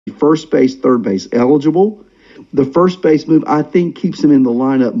first base, third base eligible. The first base move, I think, keeps him in the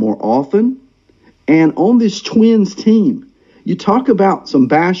lineup more often. And on this Twins team, you talk about some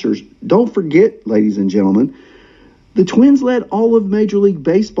bashers. Don't forget, ladies and gentlemen, the Twins led all of Major League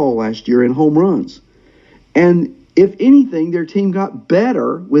Baseball last year in home runs. And if anything, their team got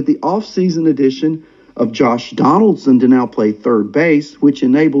better with the offseason addition of Josh Donaldson to now play third base, which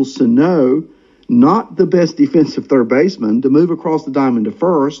enables Sano, not the best defensive third baseman, to move across the diamond to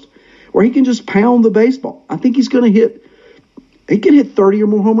first, where he can just pound the baseball. I think he can hit 30 or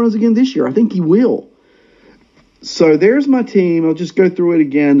more home runs again this year. I think he will. So there's my team. I'll just go through it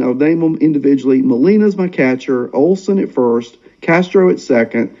again. I'll name them individually. Molina's my catcher, Olson at first, Castro at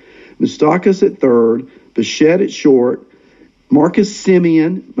second, Moustakas at third, Bichette at short, Marcus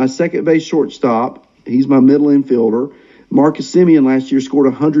Semien, my second base shortstop. He's my middle infielder. Marcus Semien last year scored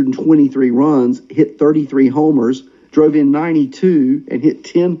 123 runs, hit 33 homers, drove in 92,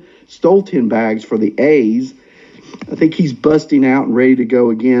 and stole 10 bags for the A's. I think he's busting out and ready to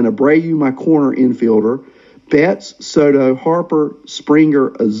go again. Abreu, my corner infielder. Betts, Soto, Harper, Springer,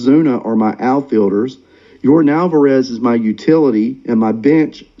 Ozuna are my outfielders. Yordan Alvarez is my utility, and my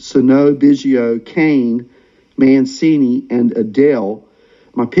bench, Sano, Biggio, Kane, Mancini, and Adele.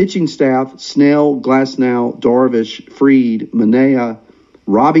 My pitching staff, Snell, Glasnow, Darvish, Fried, Manea,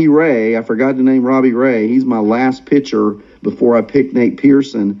 Robbie Ray. I forgot to name Robbie Ray. He's my last pitcher before I picked Nate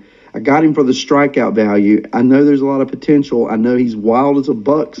Pearson. I got him for the strikeout value. I know there's a lot of potential. I know he's wild as a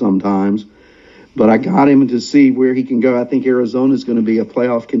buck sometimes, but I got him to see where he can go. I think Arizona's going to be a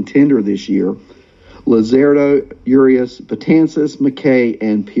playoff contender this year. Lazardo, Urias, Betances, McKay,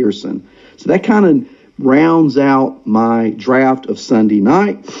 and Pearson. So that kind of rounds out my draft of Sunday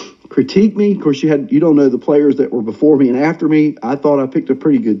night. Critique me. Of course, you don't know the players that were before me and after me. I thought I picked a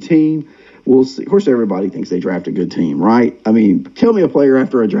pretty good team. We'll see. Of course, everybody thinks they draft a good team, right? I mean, tell me a player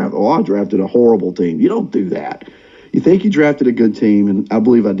after a draft, I drafted a horrible team. You don't do that. You think you drafted a good team, and I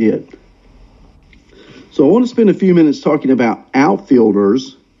believe I did. So I want to spend a few minutes talking about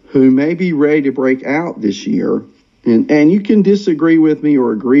outfielders who may be ready to break out this year. And you can disagree with me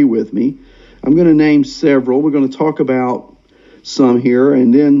or agree with me. I'm going to name several. We're going to talk about some here,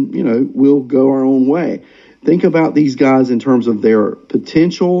 and then, we'll go our own way. Think about these guys in terms of their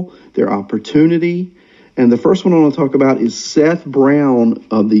potential, their opportunity. And the first one I want to talk about is Seth Brown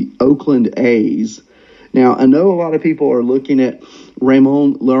of the Oakland A's. Now, I know a lot of people are looking at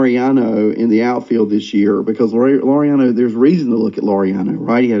Ramon Laureano in the outfield this year because Laureano, there's reason to look at Laureano,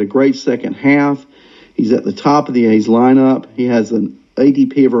 right? He had a great second half. He's at the top of the A's lineup. He has an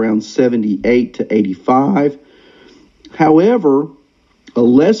ADP of around 78 to 85. However, a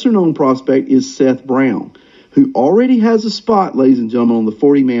lesser-known prospect is Seth Brown, who already has a spot, ladies and gentlemen, on the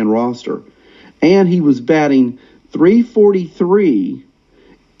 40-man roster. And he was batting .343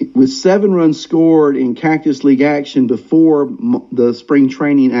 with 7 runs scored in Cactus League action before the spring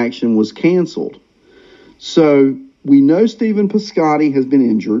training action was canceled. So we know Stephen Piscotty has been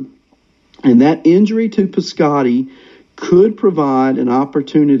injured, and that injury to Piscotty could provide an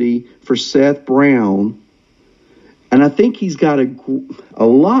opportunity for Seth Brown. And I think he's got a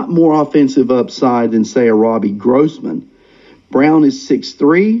lot more offensive upside than, say, a Robbie Grossman. Brown is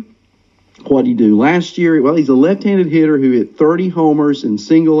 6'3". What did he do last year? Well, he's a left-handed hitter who hit 30 homers in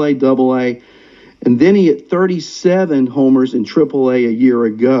single-A, double-A, and then he hit 37 homers in triple-A a year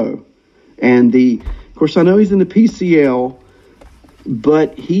ago. And of course, I know he's in the PCL,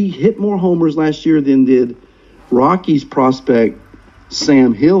 but he hit more homers last year than did Rockies prospect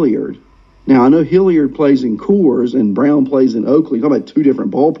Sam Hilliard. Now, I know Hilliard plays in Coors and Brown plays in Oakley. Talking about 2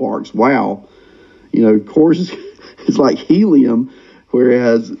 different ballparks. Wow. Coors is like helium,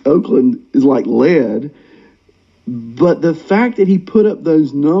 whereas Oakland is like lead. But the fact that he put up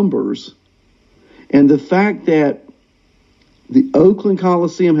those numbers and the fact that the Oakland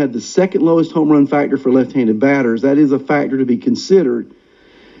Coliseum had the second lowest home run factor for left-handed batters, that is a factor to be considered.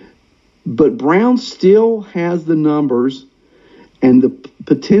 But Brown still has the numbers and the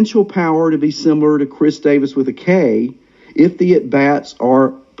potential power to be similar to Chris Davis with a K if the at-bats are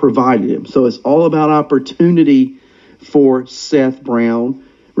provided him. So it's all about opportunity for Seth Brown.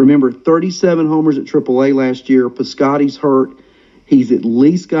 Remember, 37 homers at AAA last year. Piscotty's hurt. He's at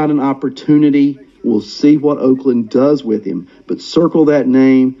least got an opportunity. We'll see what Oakland does with him. But circle that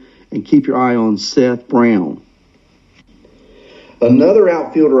name and keep your eye on Seth Brown. Another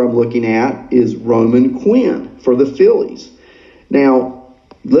outfielder I'm looking at is Roman Quinn for the Phillies. Now,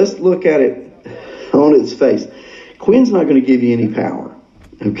 let's look at it on its face. Quinn's not going to give you any power,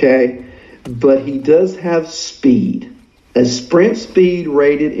 okay? But he does have speed. A sprint speed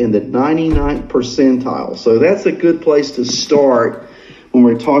rated in the 99th percentile. So that's a good place to start when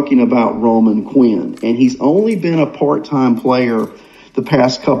we're talking about Roman Quinn. And he's only been a part-time player the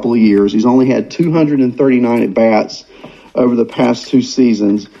past couple of years. He's only had 239 at-bats over the past 2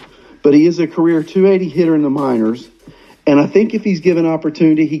 seasons. But he is a career 280 hitter in the minors. And I think if he's given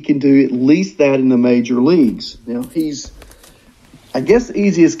opportunity, he can do at least that in the major leagues. Now, he's, I guess, the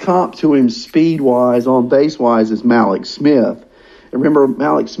easiest comp to him speed-wise, on-base-wise, is Mallex Smith. And remember,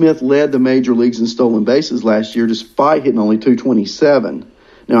 Mallex Smith led the major leagues in stolen bases last year despite hitting only 227.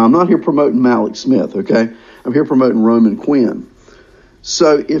 Now, I'm not here promoting Mallex Smith, okay? I'm here promoting Roman Quinn.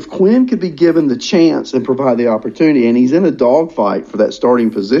 So if Quinn could be given the chance and provide the opportunity, and he's in a dogfight for that starting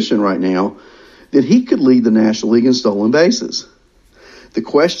position right now, then he could lead the National League in stolen bases. The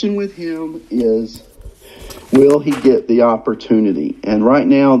question with him is, will he get the opportunity? And right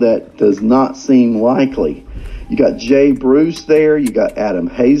now that does not seem likely. You got Jay Bruce there, you got Adam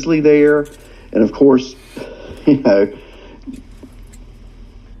Hazley there, and of course,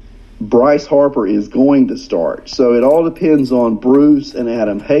 Bryce Harper is going to start. So it all depends on Bruce and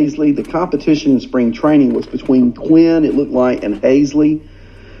Adam Hazley. The competition in spring training was between Quinn, it looked like, and Hazley.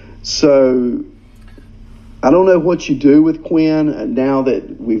 So I don't know what you do with Quinn now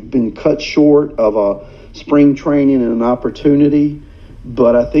that we've been cut short of a spring training and an opportunity.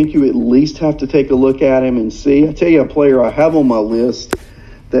 But I think you at least have to take a look at him and see. I tell you a player I have on my list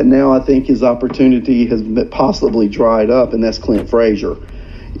that now I think his opportunity has possibly dried up, and that's Clint Frazier.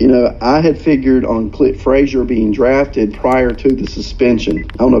 You know, I had figured on Clint Frazier being drafted prior to the suspension.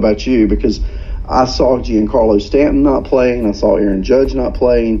 I don't know about you, because I saw Giancarlo Stanton not playing. I saw Aaron Judge not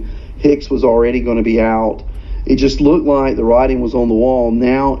playing. Hicks was already going to be out. It just looked like the writing was on the wall.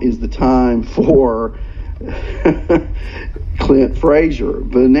 Now is the time for Clint Frazier.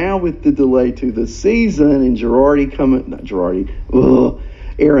 But now with the delay to the season and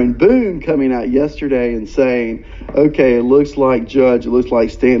Aaron Boone coming out yesterday and saying, okay, it looks like Judge, it looks like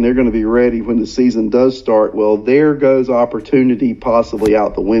Stanton, they're going to be ready when the season does start. Well, there goes opportunity possibly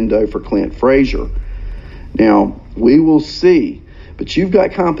out the window for Clint Frazier. Now, we will see. But you've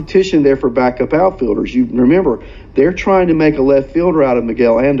got competition there for backup outfielders. You remember, they're trying to make a left fielder out of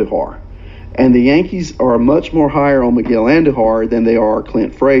Miguel Andujar. And the Yankees are much more higher on Miguel Andujar than they are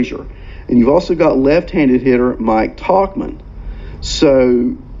Clint Frazier. And you've also got left-handed hitter Mike Tauchman.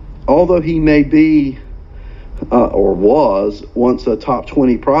 So, although he may be or was once a top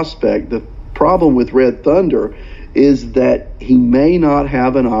 20 prospect, the problem with Red Thunder is that he may not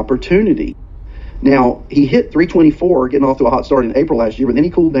have an opportunity. Now, he hit 324 getting off to a hot start in April last year, but then he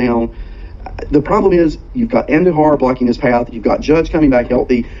cooled down. The problem is you've got Andujar blocking his path. You've got Judge coming back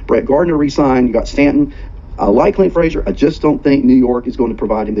healthy. Brett Gardner re-signed. You've got Stanton. I like Clint Frazier. I just don't think New York is going to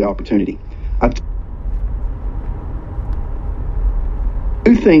provide him the opportunity. I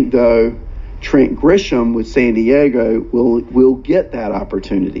do think, though, Trent Grisham with San Diego will get that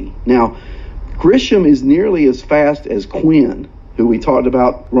opportunity. Now, Grisham is nearly as fast as Quinn, who we talked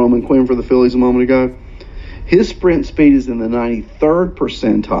about, Roman Quinn for the Phillies a moment ago. His sprint speed is in the 93rd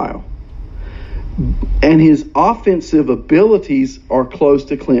percentile. And his offensive abilities are close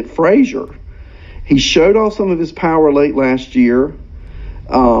to Clint Frazier. He showed off some of his power late last year.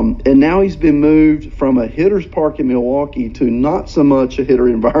 And now he's been moved from a hitter's park in Milwaukee to not so much a hitter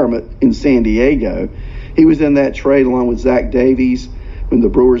environment in San Diego. He was in that trade along with Zach Davies when the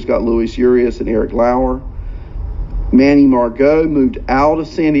Brewers got Luis Urias and Eric Lauer. Manny Margot moved out of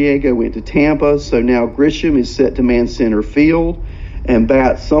San Diego, went to Tampa. So now Grisham is set to man center field and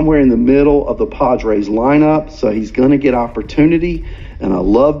bat somewhere in the middle of the Padres lineup. So he's going to get opportunity. And I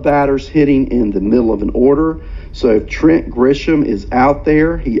love batters hitting in the middle of an order. So if Trent Grisham is out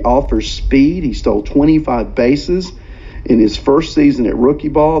there, he offers speed. He stole 25 bases in his first season at rookie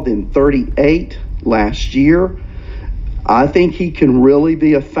ball, then 38 last year. I think he can really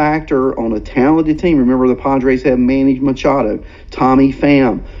be a factor on a talented team. Remember, the Padres have Manny Machado, Tommy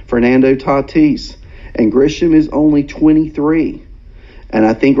Pham, Fernando Tatis, and Grisham is only 23. And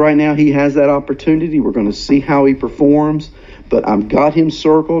I think right now he has that opportunity. We're going to see how he performs. But I've got him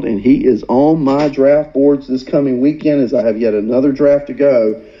circled, and he is on my draft boards this coming weekend as I have yet another draft to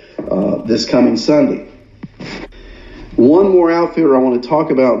go this coming Sunday. One more outfielder I want to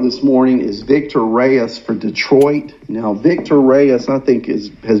talk about this morning is Victor Reyes for Detroit. Now, Victor Reyes, I think, has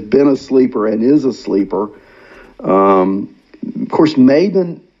been a sleeper and is a sleeper. Of course,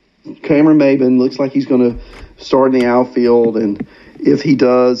 Cameron Maybin looks like he's going to start in the outfield, and if he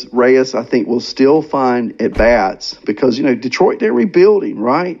does, Reyes, I think, will still find at-bats because, Detroit, they're rebuilding,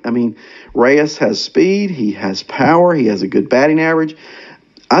 right? I mean, Reyes has speed, he has power, he has a good batting average.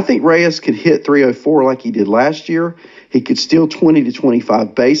 I think Reyes could hit 304 like he did last year. He could steal 20 to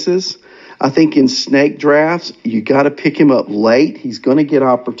 25 bases. I think in snake drafts, you got to pick him up late. He's going to get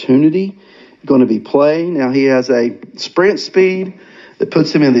opportunity, going to be playing. Now, he has a sprint speed that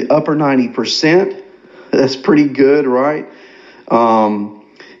puts him in the upper 90%. That's pretty good, right?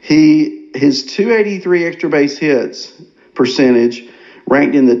 His 283 extra base hits percentage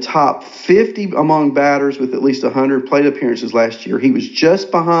ranked in the top 50 among batters with at least 100 plate appearances last year. He was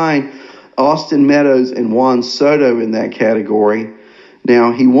just behind Austin Meadows and Juan Soto in that category.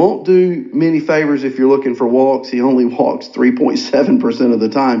 Now, he won't do many favors if you're looking for walks. He only walks 3.7% of the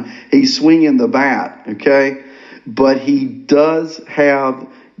time. He's swinging the bat, okay? But he does have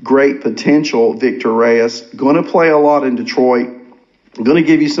great potential, Victor Reyes. Going to play a lot in Detroit. Going to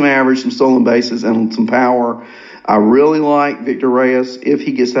give you some average, some stolen bases, and some power. I really like Victor Reyes if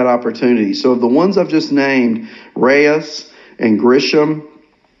he gets that opportunity. So of the ones I've just named, Reyes and Grisham,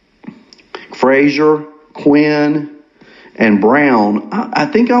 Frazier, Quinn, and Brown, I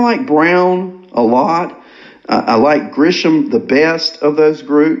think I like Brown a lot. I like Grisham the best of those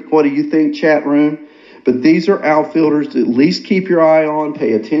group. What do you think, chat room? But these are outfielders to at least keep your eye on,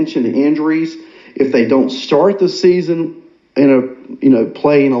 pay attention to injuries. If they don't start the season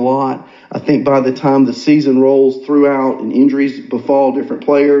playing a lot, I think by the time the season rolls throughout and injuries befall different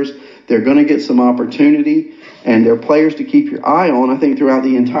players, they're going to get some opportunity, and they're players to keep your eye on, I think, throughout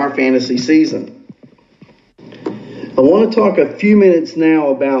the entire fantasy season. I want to talk a few minutes now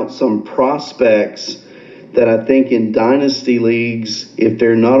about some prospects that I think in dynasty leagues, if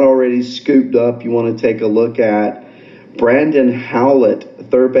they're not already scooped up, you want to take a look at. Brandon Howlett,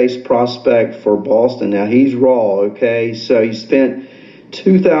 third base prospect for Boston. Now, he's raw, okay? So he spent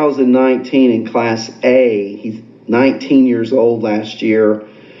 2019 in Class A. He's 19 years old last year.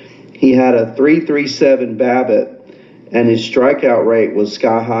 He had a 3.37 BABIP, and his strikeout rate was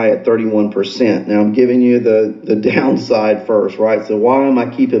sky high at 31%. Now, I'm giving you the downside first, right? So why am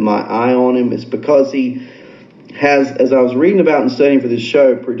I keeping my eye on him? It's because he has, as I was reading about and studying for this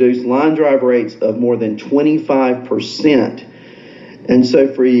show, produced line drive rates of more than 25%. And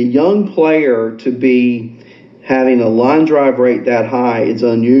so for a young player to be having a line drive rate that high is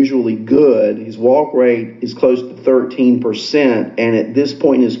unusually good. His walk rate is close to 13%. And at this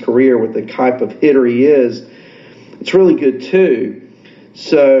point in his career, with the type of hitter he is, it's really good too.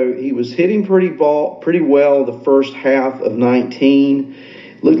 So he was hitting pretty well the first half of 19.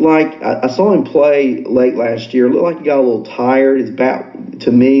 Looked like, I saw him play late last year. Looked like he got a little tired. His bat,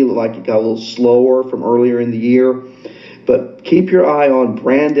 to me, looked like he got a little slower from earlier in the year. But keep your eye on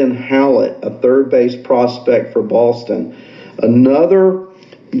Brandon Howlett, a third base prospect for Boston. Another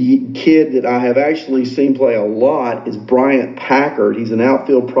kid that I have actually seen play a lot is Bryant Packard. He's an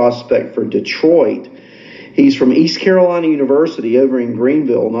outfield prospect for Detroit. He's from East Carolina University over in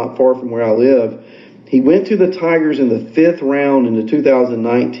Greenville, not far from where I live. He went to the Tigers in the 5th round in the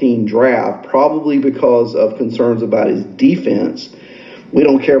 2019 draft, probably because of concerns about his defense. We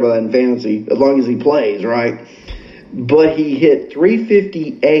don't care about that in fantasy as long as he plays, right? But he hit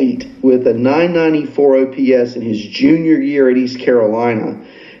 358 with a 994 OPS in his junior year at East Carolina.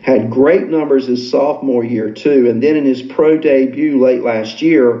 Had great numbers his sophomore year, too. And then in his pro debut late last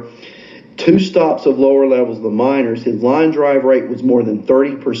year, 2 stops of lower levels of the minors, his line drive rate was more than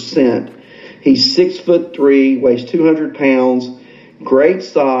 30%. He's 6'3", weighs 200 pounds, great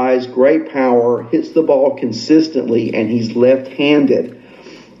size, great power, hits the ball consistently, and he's left-handed.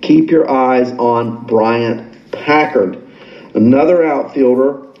 Keep your eyes on Bryant Packard. Another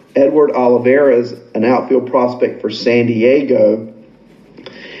outfielder, Edward Olivares, an outfield prospect for San Diego.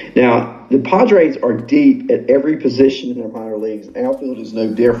 Now, the Padres are deep at every position in their minor leagues. Outfield is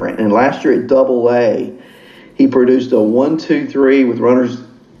no different. And last year at Double-A, he produced a 1.23 with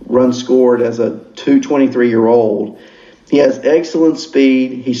runs scored as a 223-year-old. He has excellent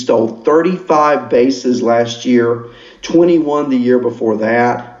speed. He stole 35 bases last year, 21 the year before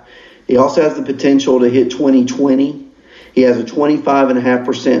that. He also has the potential to hit 2020. He has a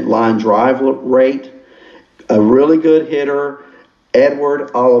 25.5% line drive rate. A really good hitter,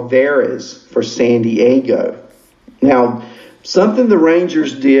 Edward Olivares for San Diego. Now, something the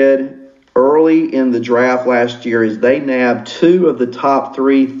Rangers did early in the draft last year is they nabbed 2 of the top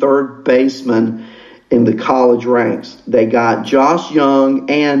 3 third basemen in the college ranks. They got Josh Young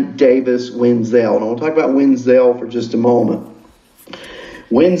and Davis Wenzel. And I want to talk about Wenzel for just a moment.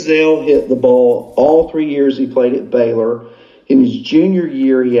 Wenzel hit the ball all 3 years he played at Baylor. In his junior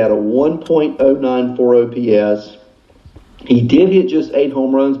year, he had a 1.094 OPS. He did hit just 8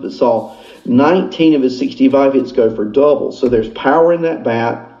 home runs, but saw 19 of his 65 hits go for doubles. So there's power in that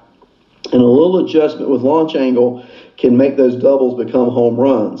bat, and a little adjustment with launch angle can make those doubles become home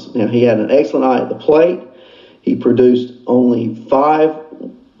runs. Now, he had an excellent eye at the plate. He produced only 5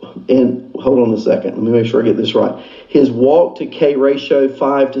 and hold on a second. Let me make sure I get this right. His walk to K ratio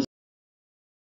 5 to